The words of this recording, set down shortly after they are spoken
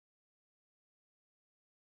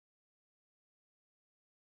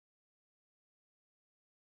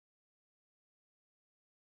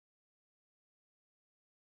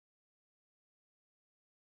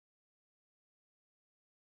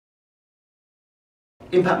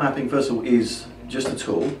Impact mapping, first of all, is just a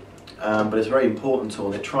tool, but it's a very important tool,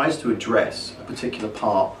 and it tries to address a particular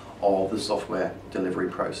part of the software delivery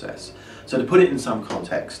process. So to put it in some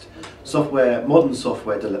context, modern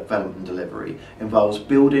software development and delivery involves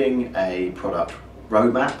building a product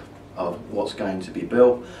roadmap of what's going to be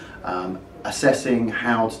built, assessing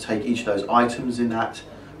how to take each of those items in that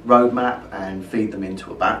roadmap and feed them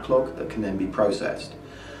into a backlog that can then be processed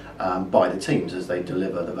by the teams as they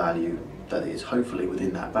deliver the value that is hopefully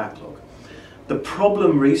within that backlog. The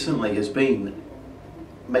problem recently has been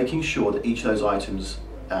making sure that each of those items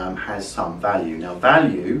has some value. Now,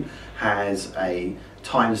 value has a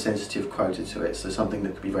time-sensitive quota to it, so something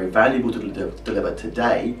that could be very valuable to deliver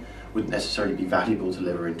today wouldn't necessarily be valuable to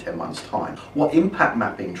deliver in 10 months' time. What impact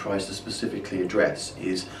mapping tries to specifically address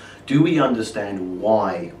is, do we understand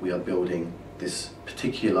why we are building this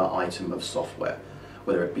particular item of software?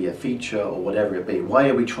 Whether it be a feature or whatever it be, why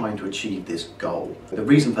are we trying to achieve this goal? The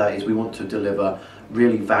reason for that is we want to deliver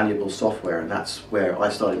really valuable software, and that's where I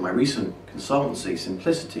started my recent consultancy,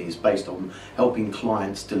 Simplicity, is based on helping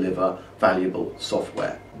clients deliver valuable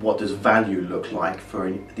software. What does value look like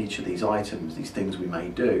for each of these items, these things we may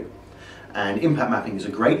do? And impact mapping is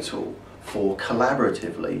a great tool for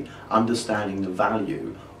collaboratively understanding the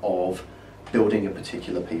value of building a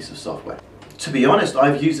particular piece of software. To be honest,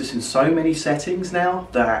 I've used this in so many settings now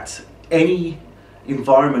that any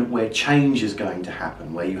environment where change is going to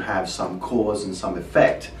happen, where you have some cause and some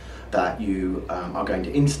effect that you are going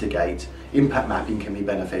to instigate, impact mapping can be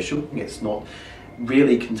beneficial. It's not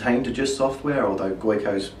really contained to just software, although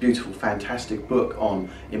Goiko's beautiful, fantastic book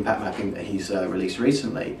on impact mapping that he's released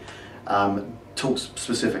recently talks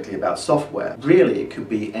specifically about software. Really, it could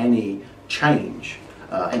be any change.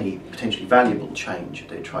 Any potentially valuable change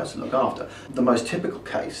that it tries to look after. The most typical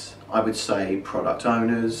case, I would say product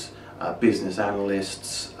owners, business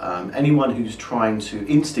analysts, anyone who's trying to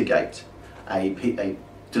instigate a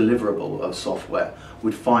deliverable of software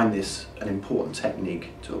would find this an important technique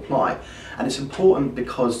to apply. And it's important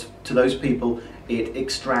because to those people it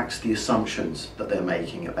extracts the assumptions that they're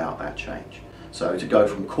making about that change. So to go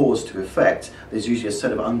from cause to effect, there's usually a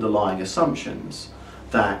set of underlying assumptions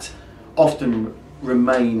that often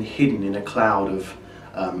remain hidden in a cloud of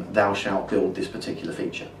thou shalt build this particular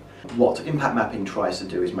feature. What impact mapping tries to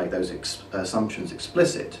do is make those assumptions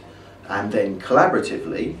explicit, and then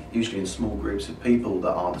collaboratively, usually in small groups of people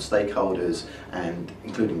that are the stakeholders and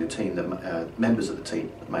including the team, members of the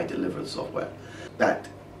team that may deliver the software, that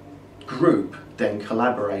group then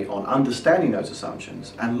collaborate on understanding those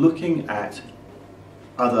assumptions and looking at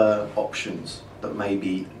other options that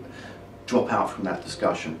maybe drop out from that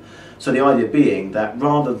discussion. So the idea being that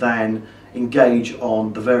rather than engage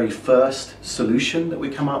on the very first solution that we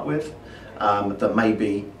come up with that may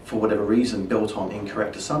be, for whatever reason, built on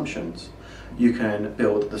incorrect assumptions, you can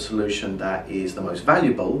build the solution that is the most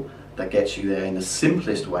valuable, that gets you there in the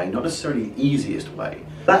simplest way, not necessarily the easiest way.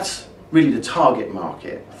 That's really the target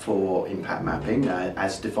market for impact mapping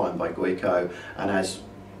as defined by Goiko, and as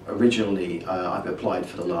originally I've applied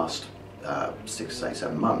for the last 6,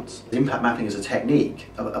 7 months. Impact mapping as a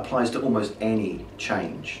technique applies to almost any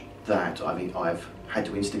change that I've had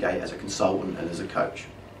to instigate as a consultant and as a coach.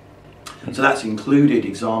 So that's included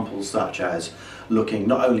examples such as looking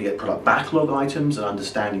not only at product backlog items and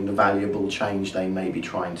understanding the valuable change they may be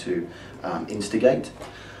trying to instigate,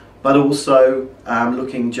 but also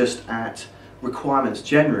looking just at requirements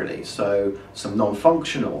generally. So some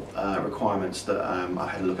non-functional requirements that I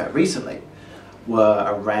had a look at recently were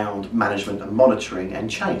around management and monitoring and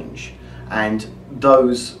change. And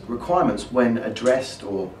those requirements, when addressed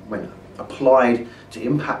or when applied to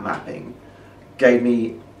impact mapping, gave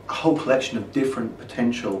me a whole collection of different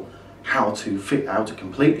potential how to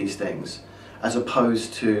complete these things, as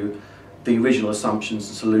opposed to the original assumptions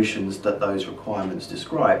and solutions that those requirements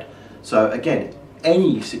described. So again,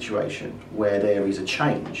 any situation where there is a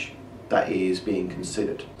change that is being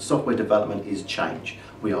considered. Software development is change.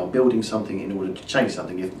 We are building something in order to change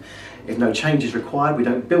something. If no change is required, we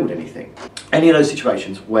don't build anything. Any of those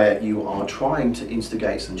situations where you are trying to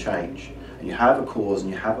instigate some change, and you have a cause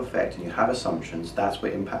and you have effect and you have assumptions, that's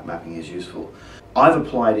where impact mapping is useful. I've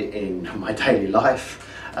applied it in my daily life,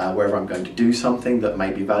 wherever I'm going to do something that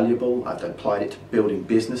may be valuable. I've applied it to building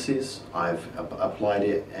businesses. I've applied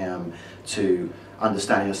it to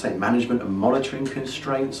understanding, say, management and monitoring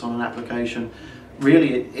constraints on an application.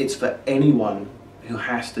 Really, it's for anyone who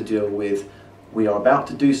has to deal with, we are about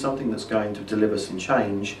to do something that's going to deliver some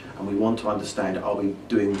change, and we want to understand, are we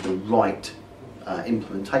doing the right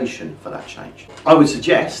implementation for that change? I would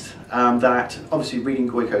suggest that obviously reading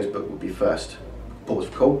Goiko's book would be first port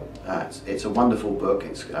of call. It's a wonderful book.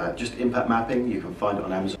 It's just impact mapping. You can find it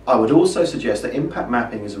on Amazon. I would also suggest that impact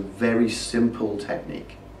mapping is a very simple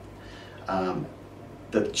technique.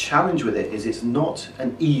 The challenge with it is it's not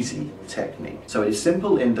an easy technique. So it is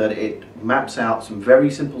simple in that it maps out some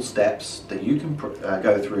very simple steps that you can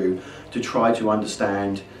go through to try to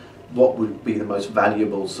understand what would be the most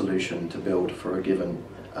valuable solution to build for a given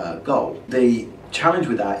goal. The challenge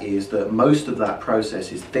with that is that most of that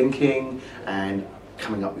process is thinking and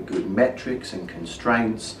coming up with good metrics and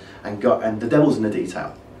constraints, and the devil's in the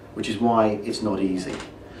detail, which is why it's not easy.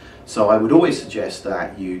 So I would always suggest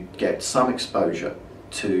that you get some exposure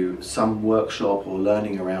to some workshop or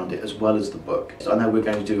learning around it as well as the book. So I know we're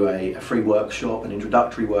going to do a free workshop, an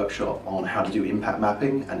introductory workshop on how to do impact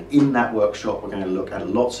mapping, and in that workshop we're going to look at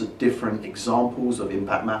lots of different examples of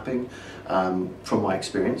impact mapping from my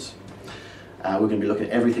experience. We're going to be looking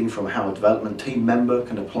at everything from how a development team member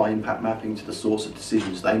can apply impact mapping to the sorts of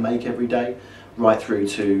decisions they make every day, right through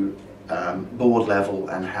to board level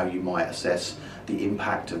and how you might assess the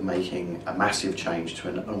impact of making a massive change to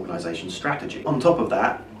an organisation's strategy. On top of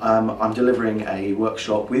that, I'm delivering a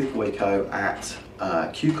workshop with Goico at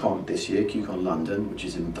QCon this year, QCon London, which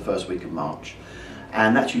is in the first week of March.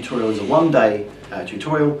 And that tutorial is a one-day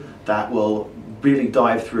tutorial that will really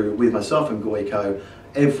dive through, with myself and Goico,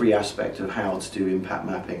 every aspect of how to do impact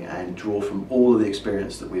mapping and draw from all of the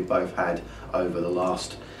experience that we've both had over the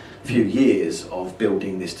last few years of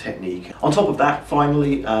building this technique. On top of that,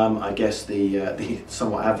 finally, I guess the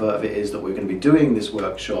somewhat advert of it is that we're going to be doing this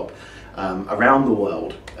workshop around the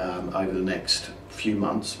world over the next few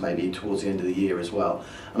months, maybe towards the end of the year as well.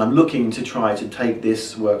 And I'm looking to try to take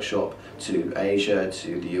this workshop to Asia,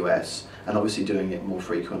 to the US, and obviously doing it more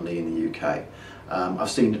frequently in the UK.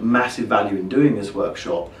 I've seen massive value in doing this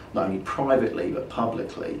workshop, not only privately but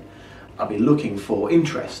publicly. I'll be looking for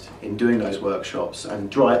interest in doing those workshops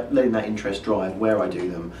and letting that interest drive where I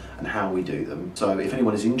do them and how we do them. So if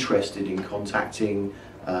anyone is interested in contacting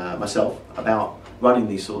myself about running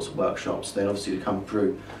these sorts of workshops, then obviously to come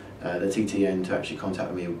through the TTN to actually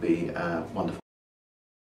contact me would be wonderful.